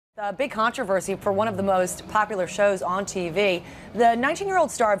A big controversy for one of the most popular shows on TV. The 19-year-old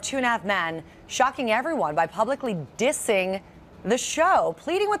star of 2.5 Men shocking everyone by publicly dissing the show,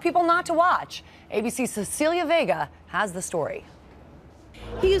 pleading with people not to watch. ABC's Cecilia Vega has the story.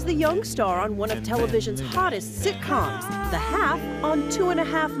 He is the young star on one of television's hottest sitcoms, The Half on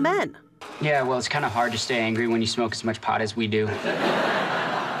 2.5 Men. Yeah, well, it's kind of hard to stay angry when you smoke as much pot as we do.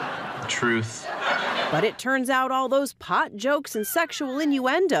 Truth. But it turns out all those pot jokes and sexual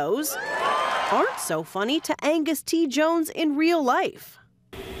innuendos aren't so funny to Angus T. Jones in real life.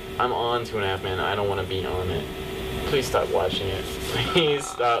 I'm on 2.5 Men. I don't want to be on it. Please stop watching it. Please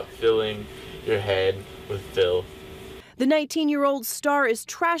stop filling your head with filth. The 19-year-old star is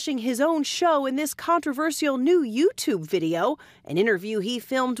trashing his own show in this controversial new YouTube video, an interview he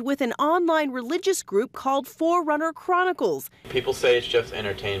filmed with an online religious group called Forerunner Chronicles. People say it's just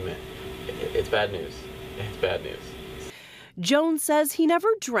entertainment. It's bad news. It's bad news. Jones says he never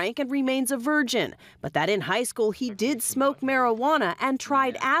drank and remains a virgin, but that in high school he did smoke marijuana and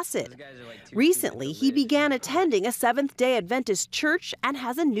tried acid. Recently, he began attending a Seventh-day Adventist church and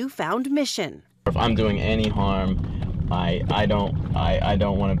has a newfound mission. If I'm doing any harm, I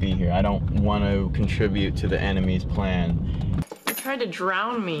don't want to be here. I don't want to contribute to the enemy's plan. They tried to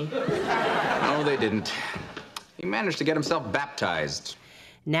drown me. No, they didn't. He managed to get himself baptized.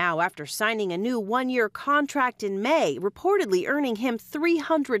 Now, after signing a new one-year contract in May, reportedly earning him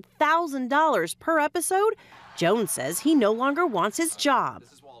 $300,000 per episode, Jones says he no longer wants his job.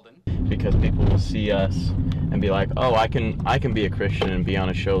 Because people will see us and be like, oh, I can be a Christian and be on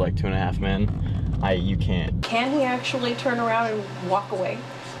a show like 2.5 Men. You can't. Can he actually turn around and walk away?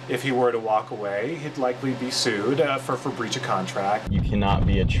 If he were to walk away, he'd likely be sued for breach of contract. You cannot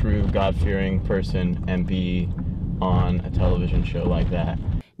be a true God-fearing person and be on a television show like that.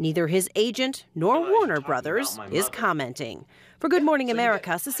 Neither his agent nor Warner Brothers is commenting. For Good Morning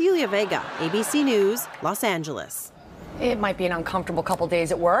America, Cecilia Vega, ABC News, Los Angeles. It might be an uncomfortable couple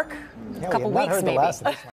days at work, a couple weeks maybe.